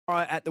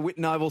At the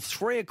Whitten Oval,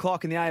 3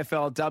 o'clock in the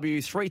AFLW,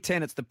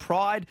 3:10. It's the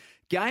Pride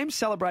game,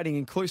 celebrating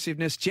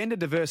inclusiveness, gender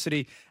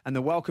diversity, and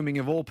the welcoming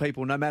of all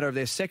people, no matter of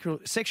their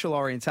sexual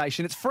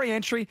orientation. It's free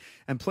entry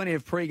and plenty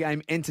of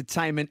pre-game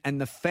entertainment and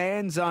the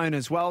fan zone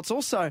as well. It's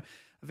also a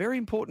very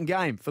important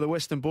game for the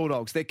Western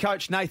Bulldogs. Their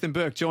coach, Nathan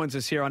Burke, joins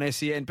us here on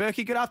SEN.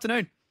 Burkey, good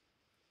afternoon.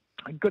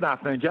 Good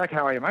afternoon, Jack.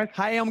 How are you, mate?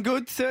 Hey, I'm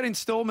good. Third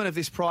instalment of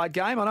this Pride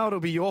game. I know it'll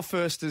be your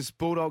first as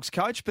Bulldogs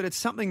coach, but it's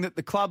something that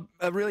the club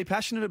are really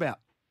passionate about.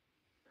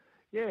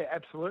 Yeah,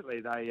 absolutely.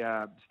 They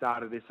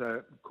started this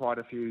quite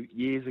a few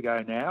years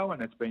ago now,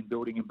 and it's been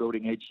building and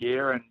building each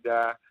year. And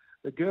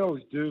the girls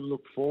do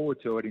look forward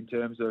to it in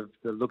terms of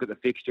the look at the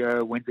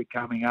fixture, when's it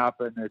coming up,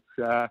 and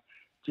it's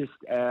just,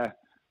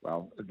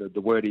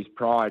 the word is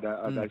pride.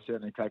 They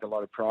certainly take a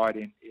lot of pride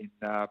in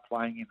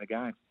playing in the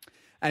game.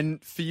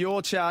 And for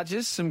your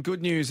Chargers, some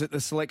good news at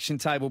the selection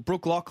table.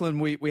 Brooke Lachlan,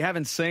 we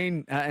haven't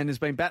seen and has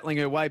been battling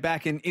her way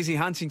back, and Izzy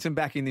Huntington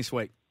back in this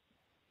week.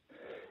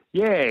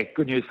 Yeah,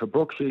 good news for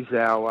Brooke. She's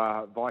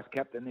our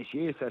vice-captain this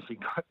year, so she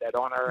got that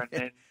honour and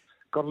then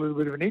got a little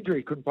bit of an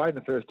injury. Couldn't play in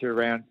the first 2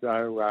 rounds.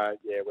 So,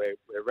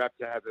 we're rapt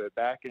to have her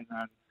back. And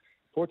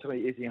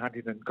unfortunately, Izzy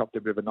Huntington copped a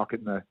bit of a knock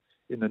in the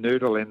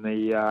noodle in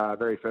the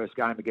very first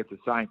game against the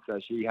Saints. So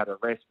she had a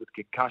rest with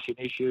concussion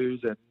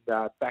issues and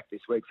back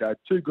this week. So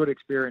 2 good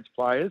experienced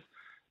players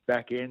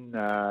back in.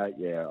 I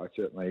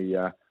certainly...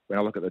 when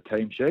I look at the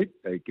team sheet,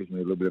 it gives me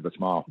a little bit of a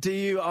smile. Do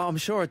you? I'm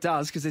sure it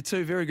does, because they're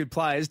 2 very good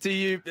players. Do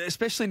you,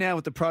 especially now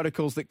with the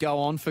protocols that go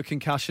on for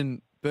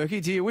concussion,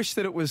 Burkey, do you wish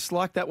that it was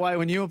like that way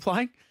when you were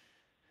playing?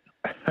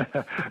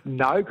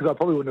 No, because I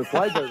probably wouldn't have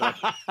played very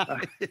much.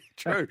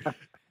 True.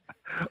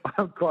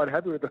 I'm quite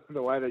happy with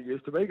the way that it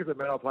used to be, because it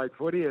meant I played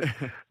footy, and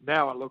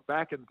now I look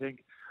back and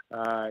think,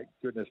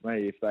 goodness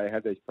me, if they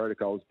had these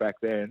protocols back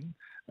then,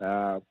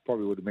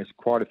 probably would have missed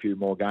quite a few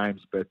more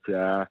games, but...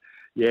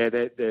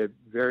 they're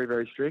very,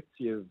 very strict.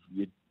 You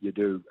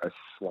do a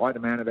slight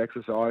amount of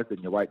exercise, then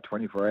you wait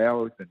 24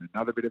 hours, then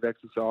another bit of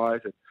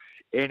exercise. And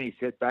any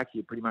setback,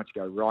 you pretty much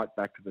go right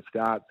back to the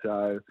start.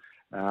 So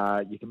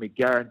you can be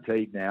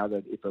guaranteed now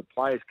that if a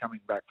player's coming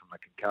back from a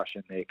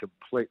concussion, they're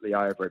completely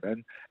over it.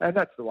 And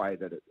that's the way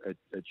that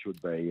it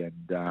should be.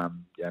 And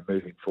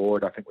moving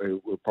forward, I think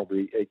we'll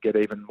probably get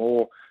even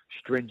more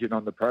stringent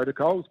on the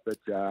protocols. But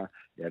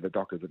the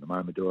doctors at the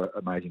moment do an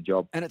amazing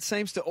job. And it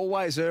seems to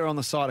always err on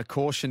the side of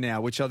caution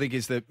now, which I think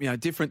is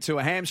different to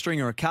a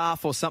hamstring or a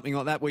calf or something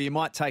like that, where you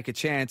might take a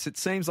chance. It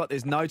seems like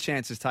there's no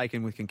chances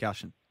taken with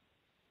concussion.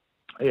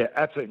 Yeah,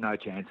 absolutely no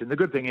chance. And the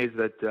good thing is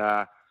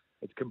that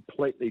it's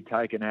completely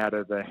taken out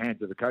of the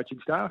hands of the coaching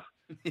staff.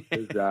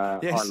 Yes.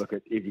 I look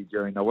at Izzy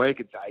during the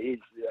week and say,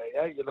 Izzy,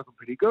 you're looking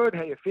pretty good.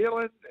 How you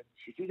feeling? And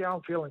she says,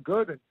 I'm feeling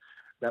good. And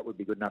that would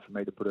be good enough for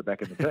me to put her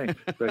back in the team.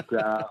 But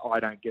I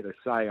don't get a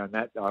say on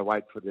that. I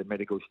wait for the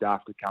medical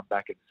staff to come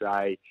back and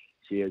say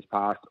she has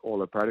passed all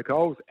the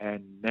protocols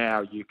and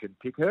now you can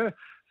pick her.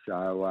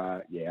 So,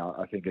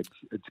 I think it's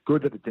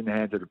good that it's in the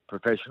hands of the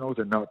professionals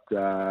and not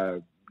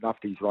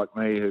nufties like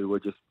me who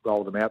would just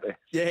roll them out there.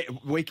 Yeah,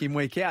 week in,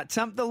 week out.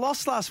 The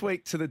loss last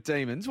week to the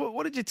Demons,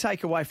 what did you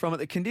take away from it?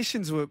 The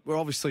conditions were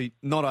obviously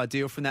not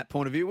ideal from that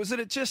point of view. Was it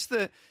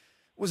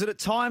at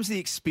times the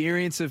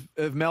experience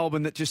of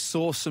Melbourne that just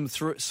saw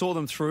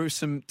them through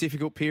some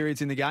difficult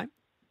periods in the game?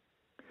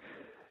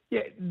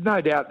 Yeah,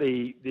 no doubt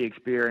the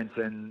experience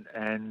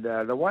and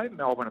the way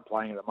Melbourne are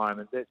playing at the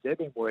moment, they've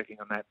been working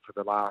on that for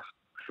the last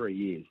 3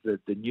 years.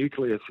 The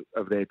nucleus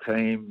of their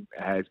team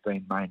has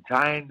been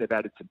maintained. They've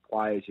added some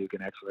players who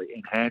can actually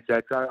enhance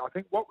that. So I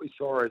think what we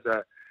saw is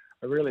a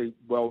really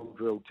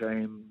well-drilled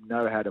team,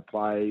 know how to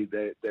play.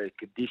 Their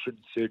conditions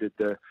suited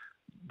the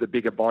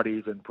bigger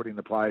bodies and putting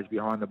the players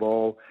behind the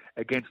ball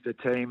against a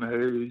team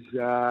who's,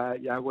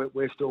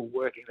 we're still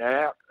working that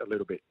out a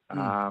little bit.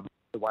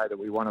 The way that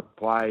we want to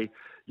play,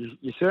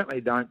 you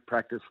certainly don't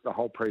practice the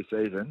whole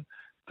pre-season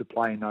to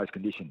play in those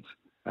conditions.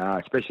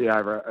 Especially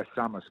over a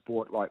summer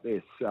sport like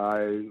this.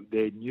 So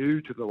they're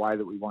new to the way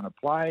that we want to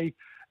play.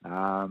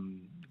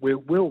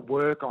 We'll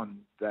work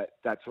on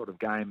that sort of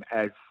game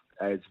as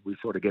we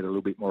sort of get a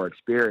little bit more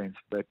experience.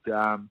 But,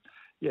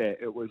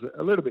 it was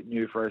a little bit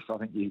new for us. I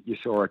think you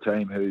saw a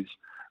team who's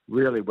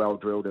really well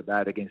drilled at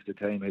that against a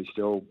team who's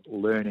still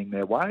learning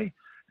their way.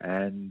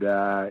 And,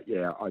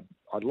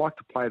 I'd like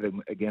to play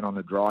them again on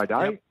a dry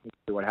day,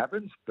 see what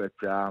happens. But,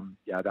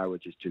 they were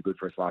just too good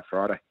for us last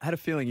Friday. I had a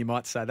feeling you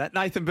might say that.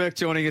 Nathan Burke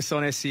joining us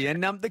on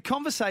SEN. The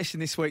conversation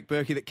this week,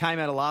 Burkey, that came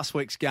out of last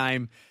week's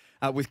game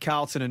with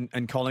Carlton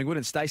and Collingwood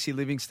and Stacey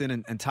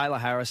Livingston and Taylor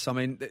Harris, I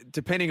mean,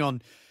 depending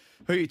on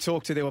who you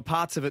talk to, there were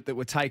parts of it that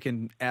were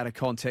taken out of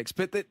context.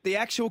 But the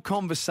actual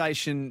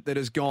conversation that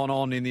has gone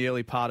on in the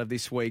early part of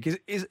this week, is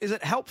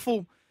it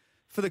helpful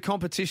for the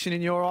competition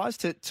in your eyes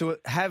to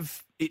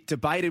have it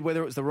debated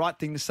whether it was the right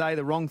thing to say,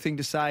 the wrong thing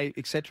to say,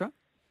 etc.?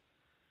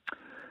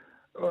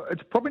 Well,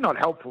 it's probably not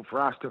helpful for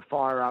us to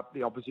fire up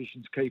the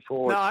opposition's key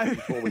forwards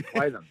before we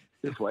play them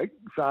this week.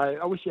 So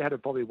I wish you had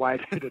probably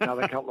waited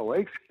another couple of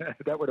weeks.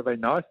 That would have been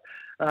nice.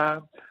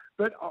 But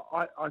But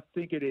I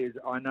think it is.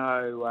 I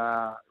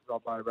know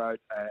Robbo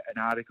wrote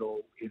an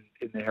article in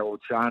the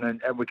Herald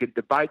Sun, and we could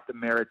debate the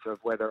merits of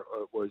whether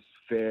it was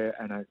fair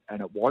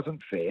and it wasn't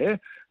fair.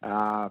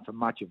 For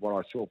much of what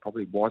I saw,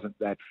 probably wasn't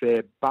that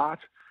fair. But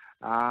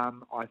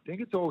I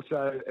think it's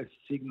also a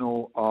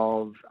signal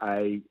of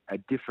a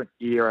different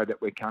era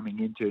that we're coming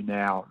into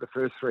now. The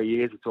first 3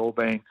 years, it's all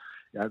been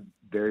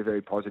very,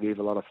 very positive,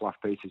 a lot of fluff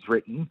pieces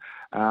written.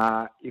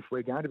 If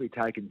we're going to be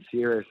taken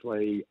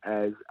seriously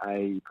as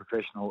a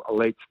professional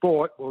elite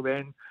sport, well,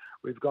 then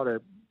we've got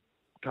to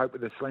cope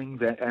with the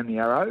slings and the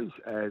arrows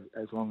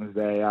as long as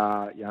they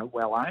are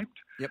well aimed.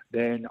 Yep.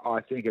 Then I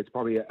think it's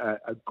probably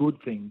a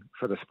good thing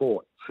for the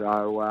sport.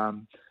 So,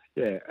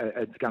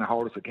 it's going to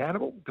hold us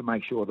accountable to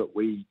make sure that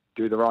we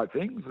do the right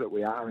things, that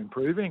we are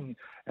improving.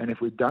 And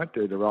if we don't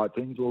do the right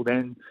things, well,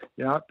 then,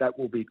 that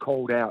will be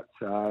called out.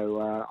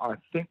 So I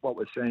think what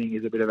we're seeing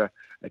is a bit of a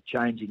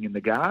changing in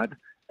the guard.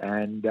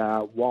 And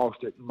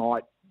whilst it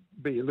might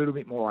be a little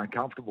bit more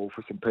uncomfortable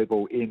for some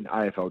people in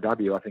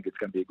AFLW, I think it's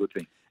going to be a good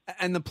thing.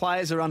 And the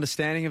players are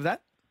understanding of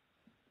that?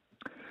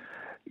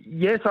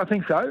 Yes, I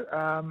think so.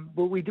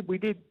 Well, we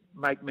did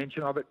make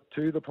mention of it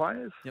to the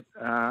players. Yep.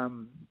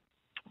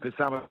 Because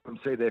some of them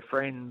see their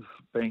friends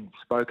being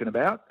spoken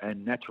about,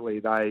 and naturally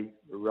they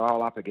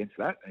roll up against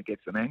that and it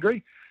gets them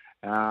angry.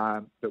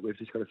 But we've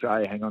just got to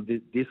say, hang on,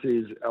 this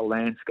is a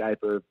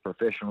landscape of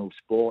professional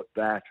sport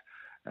that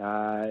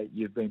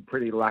you've been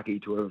pretty lucky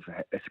to have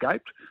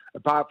escaped,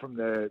 apart from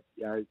the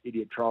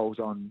idiot trolls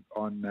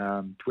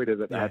on Twitter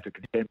that they have to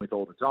contend with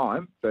all the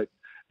time. But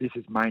this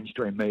is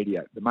mainstream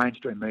media. The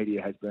mainstream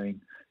media has been,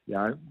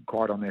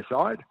 quite on their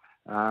side.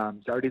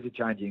 So it is a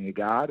changing of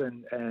guard,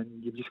 and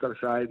you've just got to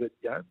say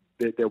that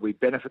there'll be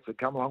benefits that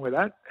come along with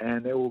that,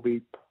 and there will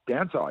be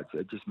downsides.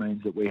 It just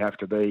means that we have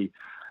to be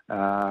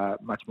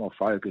much more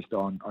focused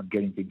on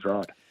getting things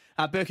right.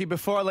 Burke,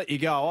 before I let you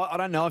go, I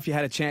don't know if you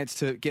had a chance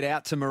to get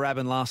out to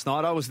Moorabbin last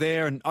night. I was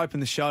there and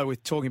opened the show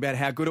with talking about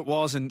how good it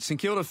was, and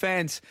St Kilda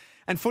fans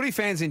and footy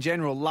fans in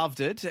general loved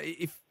it.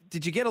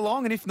 Did you get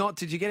along, and if not,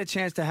 did you get a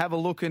chance to have a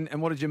look,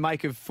 and what did you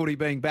make of footy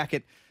being back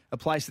at a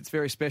place that's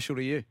very special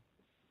to you?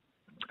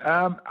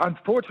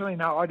 Unfortunately,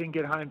 no, I didn't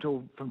get home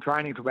from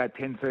training till about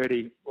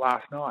 10:30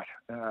 last night,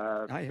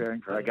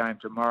 preparing for our game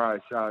tomorrow.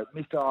 So,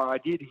 I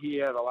did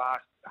hear the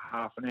last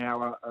half an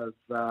hour of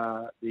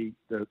the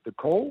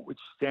call, which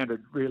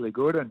sounded really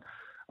good, and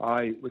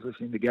I was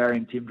listening to Gary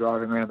and Tim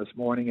driving around this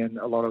morning, and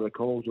a lot of the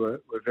calls were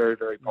very,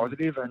 very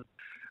positive. And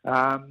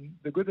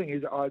the good thing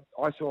is I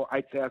saw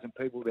 8,000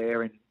 people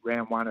there in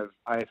round one of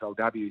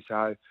AFLW,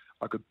 so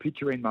I could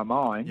picture in my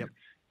mind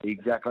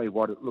exactly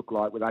what it looked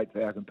like with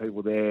 8,000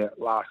 people there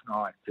last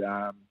night.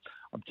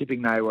 I'm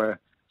tipping they were a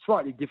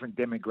slightly different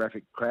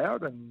demographic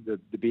crowd, and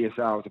the beer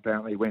sales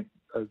apparently went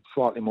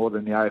slightly more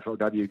than the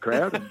AFLW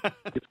crowd, and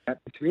different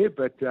atmosphere.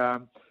 But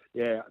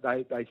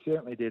they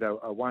certainly did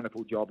a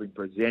wonderful job in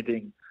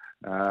presenting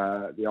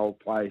the old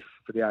place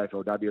for the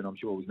AFLW, and I'm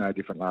sure it was no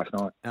different last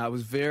night. It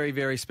was very,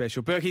 very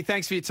special. Burke,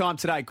 thanks for your time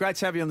today. Great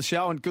to have you on the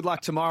show, and good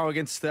luck tomorrow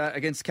against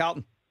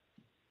Carlton.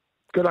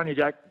 Good on you,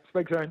 Jack.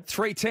 Speak soon.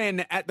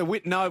 3:10 at the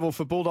Whitten Oval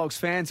for Bulldogs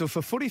fans, or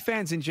for footy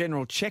fans in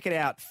general. Check it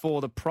out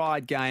for the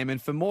Pride game.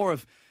 And for more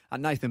of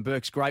Nathan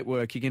Burke's great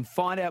work, you can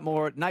find out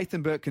more at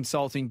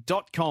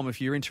nathanburkeconsulting.com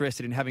if you're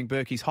interested in having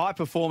Burke's high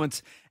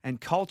performance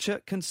and culture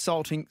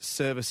consulting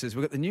services.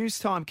 We've got the news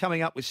time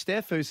coming up with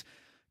Steph, who's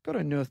got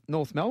a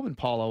North Melbourne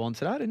polo on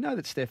today. I didn't know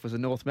that Steph was a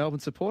North Melbourne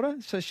supporter,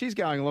 so she's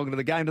going along to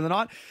the game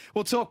tonight.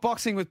 We'll talk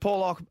boxing with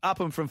Paul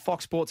Upham from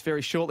Fox Sports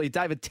very shortly.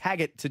 David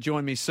Taggart to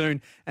join me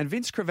soon, and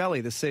Vince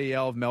Crivelli, the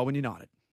CEO of Melbourne United.